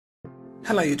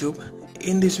Hello YouTube,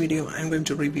 in this video I'm going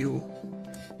to review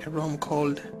a ROM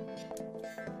called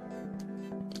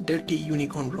Dirty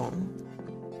Unicorn ROM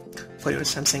for your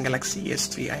Samsung Galaxy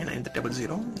S3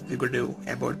 i9300. If you go to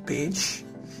about page,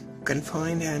 you can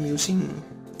find I'm using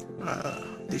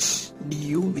this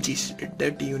DU, which is a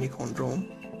Dirty Unicorn ROM.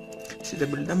 This is the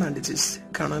build and this is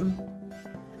kernel,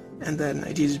 and then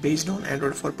it is based on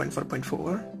Android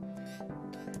 4.4.4.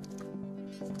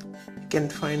 You can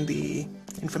find the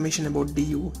information about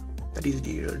DU, that is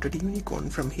the Dirty Unicorn,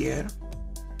 from here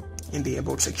in the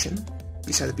about section.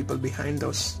 These are the people behind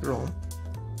those ROM,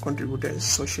 contributors,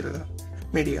 social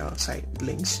media site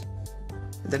links,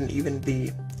 then even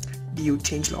the DU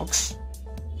changelogs.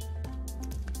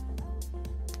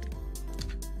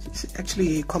 It's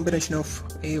actually a combination of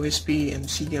AOSP,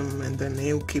 MCM, and then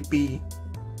AOKP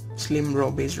slim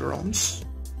raw based ROMs.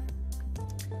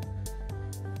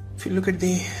 If you look at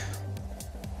the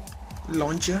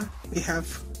launcher, we have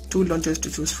two launchers to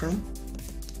choose from.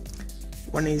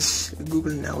 One is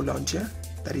Google Now launcher,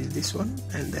 that is this one,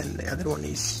 and then the other one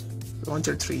is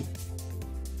launcher 3.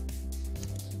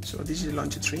 So this is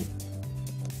launcher 3.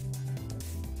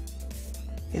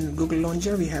 In Google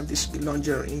launcher we have this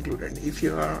launcher included if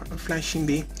you are flashing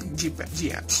the G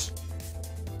apps.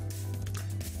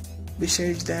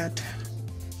 Besides that,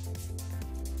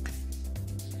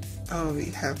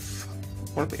 we have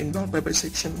in wallpaper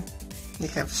section we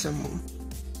have some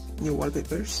new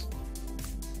wallpapers,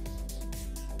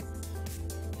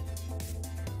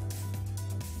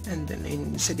 and then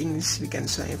in settings we can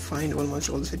find almost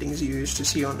all the settings you used to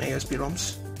see on AOSP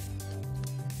ROMs.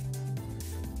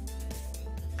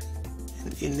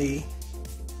 And in the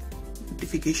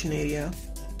notification area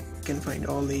you can find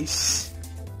all these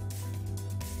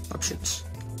options.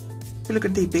 If you look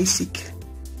at the basic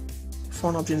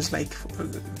phone options, like for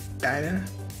the dialer,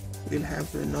 we'll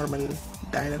have the normal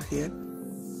dialer here.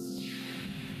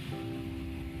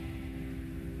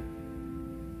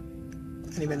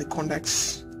 And even the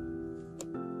contacts.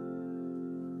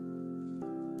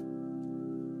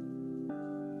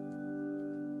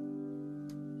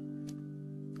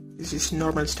 This is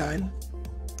normal style.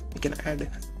 You can add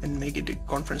and make it a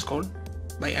conference call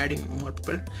by adding more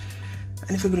people.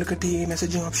 And if you look at the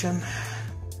messaging option,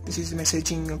 this is the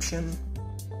messaging option.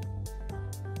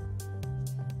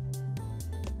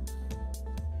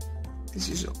 This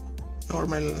is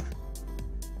normal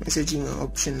messaging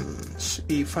options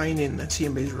we find in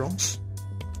CM based ROMs.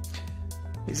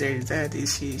 Besides that,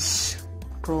 this is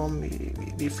Chrome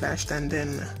we flashed, and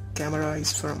then camera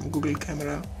is from Google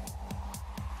Camera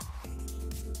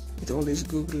with all these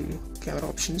Google camera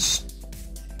options.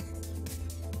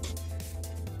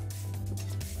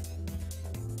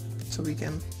 So we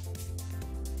can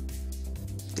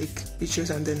take pictures,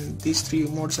 and then these three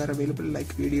modes are available, like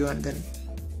video and then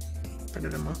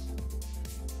panorama.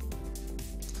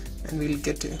 And we'll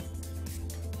get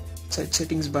set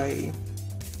settings by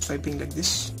swiping like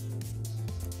this.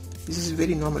 This is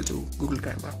very normal to Google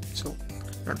Camera, so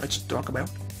not much to talk about.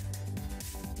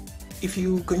 If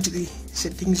you go into the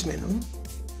settings menu,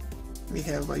 we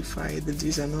have Wi-Fi.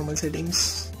 These are normal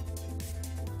settings.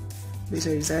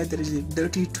 Besides that, there is the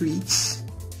dirty tweaks.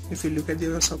 If you look at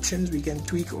those options, we can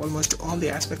tweak almost all the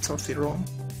aspects of the ROM.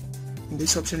 In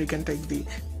this option, we can take the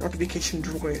notification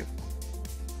drawer.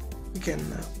 We can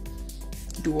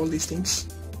do all these things.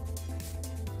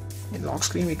 In lock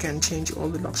screen, we can change all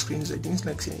the lock screen settings.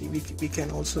 Like we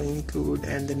can also include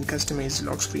and then customize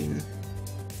lock screen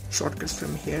shortcuts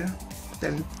from here.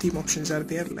 Then theme options are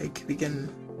there, like we can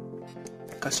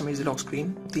customize the lock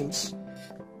screen themes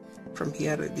from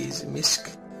here. These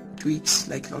MISC tweaks,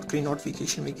 like lock screen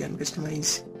notification, we can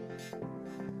customize.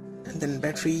 And then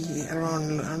battery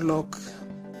around unlock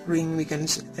ring, we can,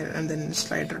 and then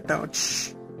slider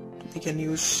touch. We can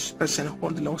use press and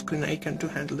hold the lock screen icon to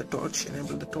handle the torch,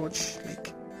 enable the torch.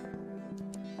 Like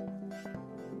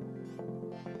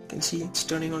you can see, it's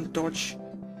turning on the torch,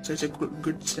 so it's a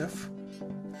good stuff.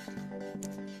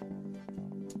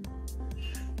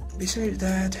 Besides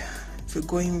that, if you're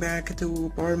going back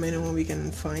to power menu, we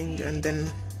can find, and then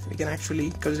we can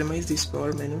actually customize this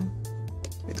power menu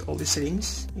with all the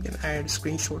settings. You can add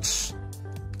screenshots,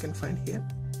 you can find here.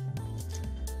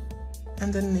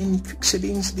 And then in quick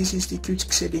settings, this is the quick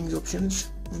settings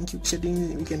options. In quick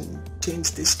settings, we can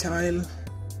change the style,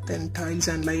 then tiles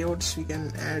and layouts, we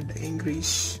can add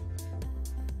increase,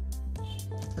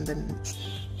 and then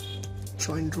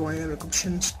join drawer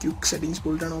options, quick settings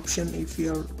pull down option. If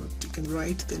you are taking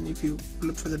right, then if you pull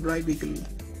up for the right, we can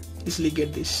easily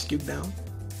get this quick down.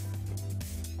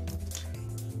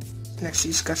 Next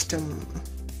is custom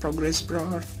progress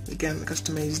bar. We can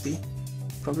customize the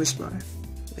progress bar,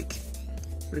 like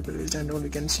previewed and all. We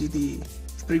can see the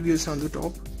previews on the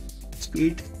top,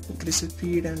 speed, increase the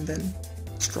speed, and then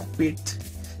stroke width,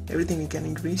 everything we can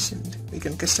increase, and we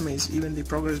can customize even the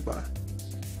progress bar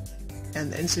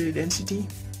and the NCD density.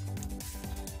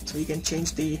 So we can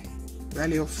change the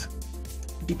value of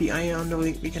DPI,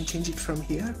 and we can change it from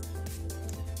here.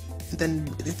 And then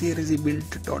there is a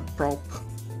build.prop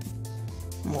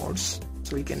modes,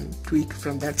 so we can tweak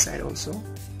from that side also.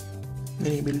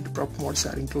 Many build prop modes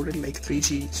are included, like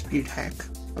 3G speed hack,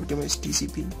 optimized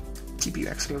TCP, GPU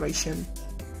acceleration,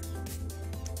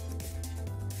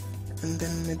 and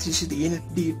then this is the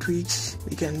init tweaks.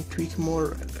 We can tweak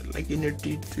more like init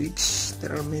tweaks.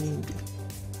 There are many.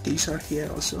 These are here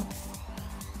also,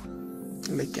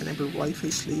 like enable Wi-Fi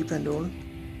sleep and all.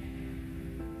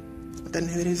 Then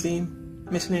there is the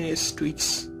miscellaneous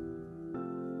tweaks.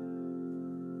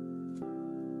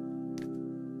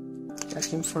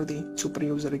 Asking for the super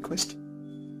user request.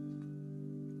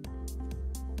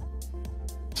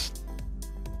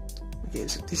 Okay,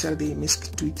 so these are the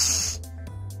MISC tweaks.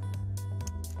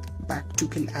 Back to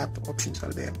kill app options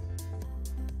are there.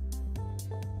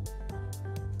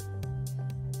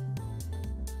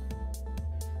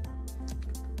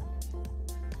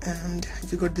 And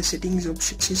if you got the settings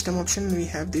option, system option, we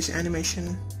have this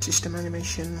animation, system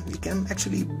animation. We can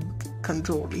actually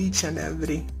control each and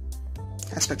every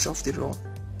aspects of the ROM.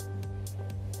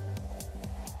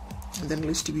 And then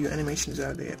list view animations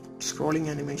are there, scrolling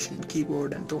animation,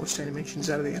 keyboard and toast animations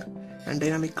are there, and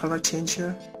dynamic color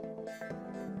changer.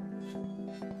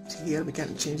 So here we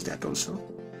can change that also.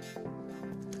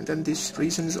 And then this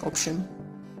reasons option,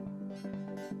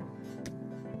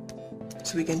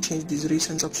 so we can change this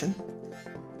reasons option.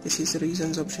 This is the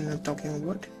reasons option I'm talking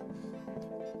about.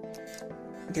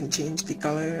 We can change the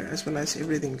color as well as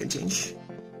everything we can change.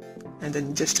 And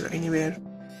then gesture anywhere,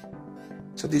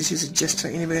 so this is gesture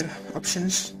anywhere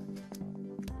options.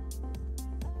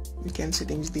 We can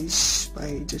settings this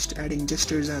by just adding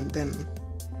gestures and then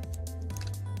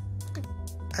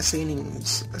assigning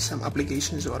some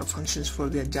applications or functions for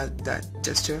that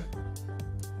gesture,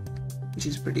 which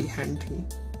is pretty handy.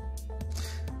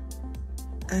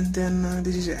 And then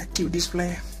this is active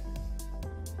display.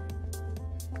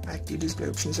 Active display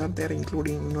options are there,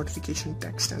 including notification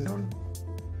text and all.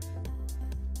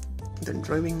 Then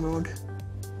driving mode,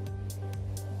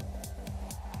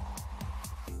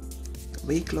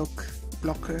 wake lock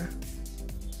blocker,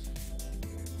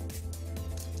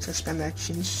 suspend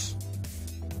actions,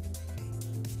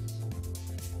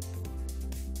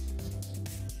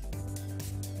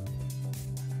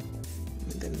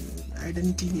 and then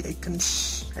identity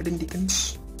icons.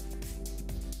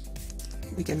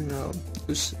 We can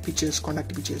use pictures,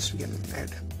 contact pictures we can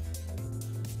add.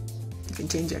 We can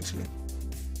change actually.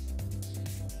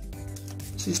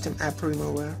 System app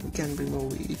remover, we can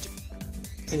remove it,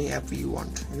 any app you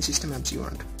want, any system apps you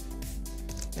want.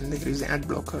 And there is an ad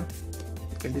blocker,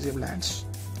 you can disable ads.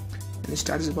 And the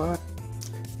status bar,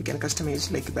 you can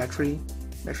customize like battery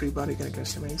bar, you can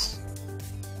customize.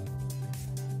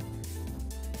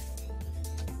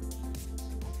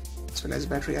 As well as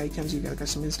battery icons, you can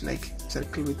customize like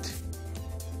circle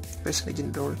with percentage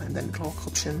and roll, and then clock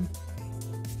option,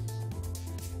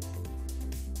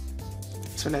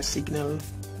 as well as signal.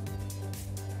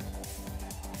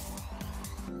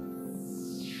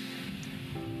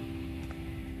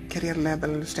 Carrier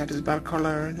label, status bar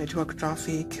color, network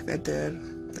traffic, weather,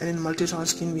 and in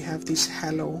multitasking we have this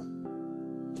halo.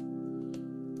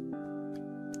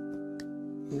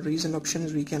 In reason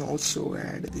options we can also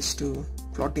add this to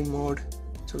floating mode,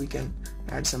 so we can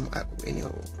add some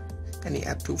any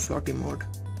app to floating mode.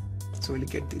 So we'll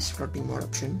get this floating mode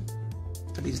option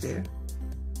that is there,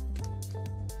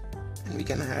 and we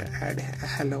can add a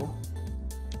halo,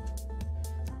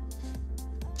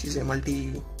 which is a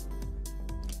multi-tasking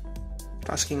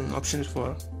options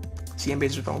for CM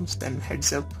based ROMs. Then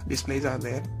heads up displays are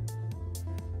there,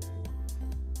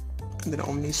 and then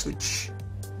omni switch,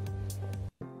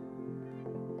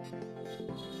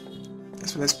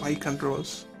 as well as PI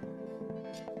controls.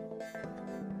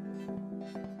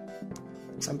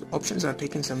 Some options are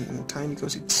taking some time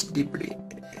because it's deep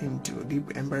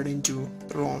embedded into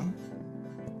ROM,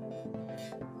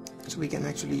 so we can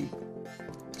actually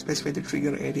specify the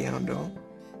trigger area and all.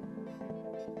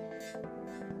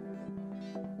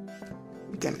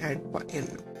 We can add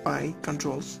PI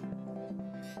controls.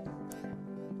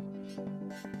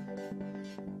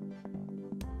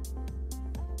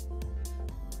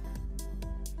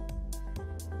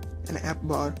 An app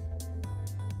bar.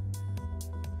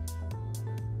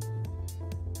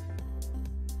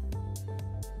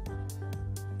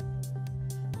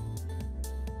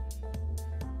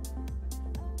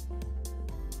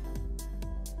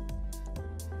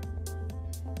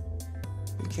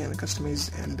 can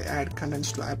customize and add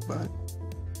contents to app bar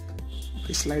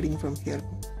by sliding from here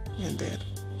and there.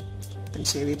 Then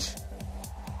save it.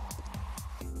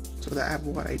 So the app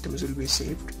bar items will be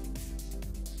saved.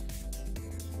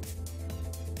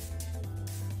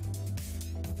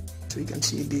 So you can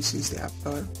see this is the app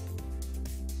bar.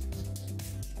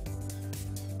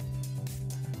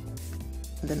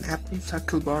 And then app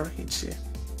circle bar, it's a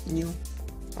new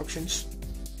options.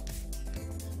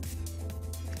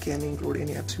 We can include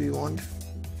any apps we want.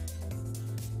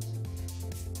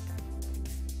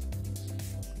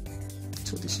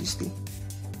 So this is the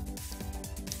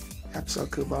app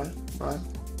circle bar.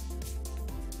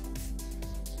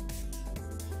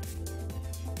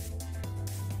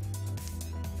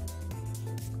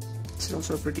 It's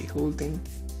also a pretty cool thing.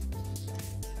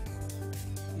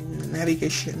 In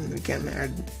navigation, we can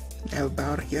add a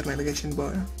bar here, navigation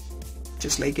bar,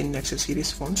 just like in Nexus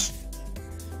series phones.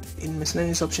 In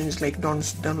miscellaneous options like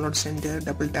download center,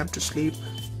 double tap to sleep.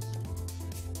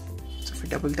 So if we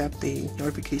double tap the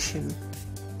notification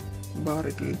bar,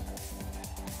 it will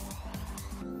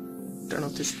turn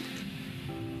off this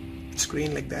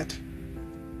screen like that.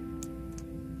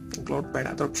 Cloudpad,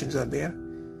 other options are there,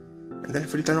 and then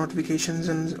filter notifications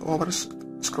and over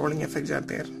scrolling effects are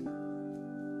there.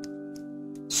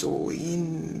 So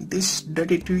in this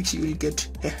dirty tweaks, you will get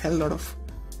a hell lot of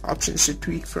options to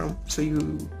tweak from, so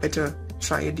you better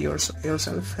try it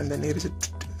yourself. And then here is a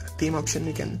theme option.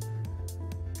 You can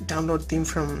download theme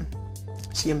from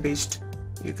CM based,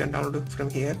 you can download it from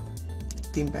here.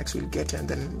 Theme packs will get, and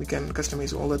then we can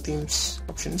customize all the themes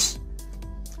options.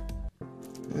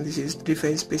 And this is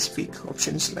device specific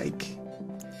options like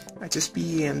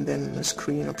HSP, and then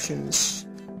screen options,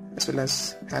 as well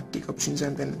as haptic options,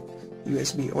 and then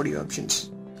USB audio options.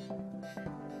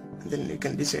 And then you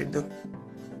can decide the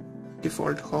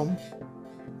default home,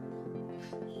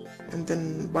 and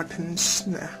then buttons,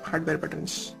 hardware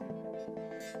buttons.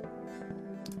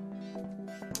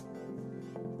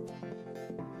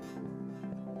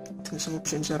 Then some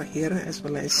options are here, as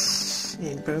well as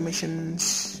in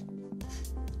permissions.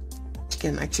 You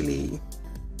can actually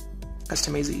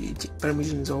customize the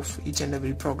permissions of each and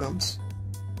every programs.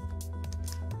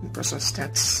 In process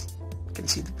stats, you can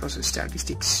see the process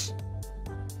statistics.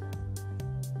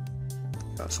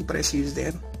 Super SE is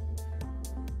there.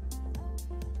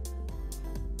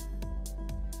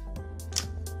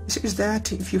 This is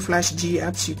that if you flash G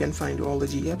apps, you can find all the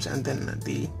G apps, and then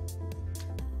the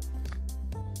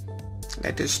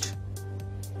latest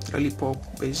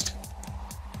lollipop based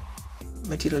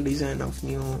material design of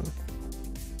new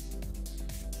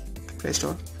Play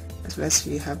Store, as well as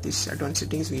we have this advanced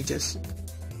settings we just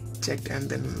checked, and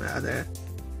then other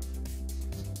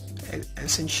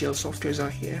essential softwares are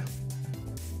here.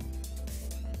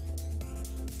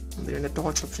 And then the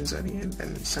torch options are here,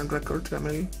 then sound record,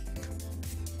 terminal,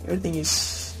 everything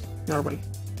is normal.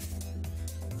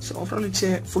 So overall it's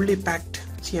a fully packed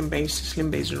CM based,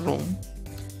 slim based ROM.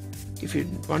 If you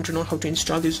want to know how to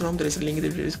install this ROM, there is a link in the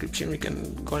description. We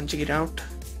can go and check it out.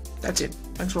 That's it.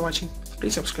 Thanks for watching.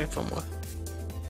 Please subscribe for more.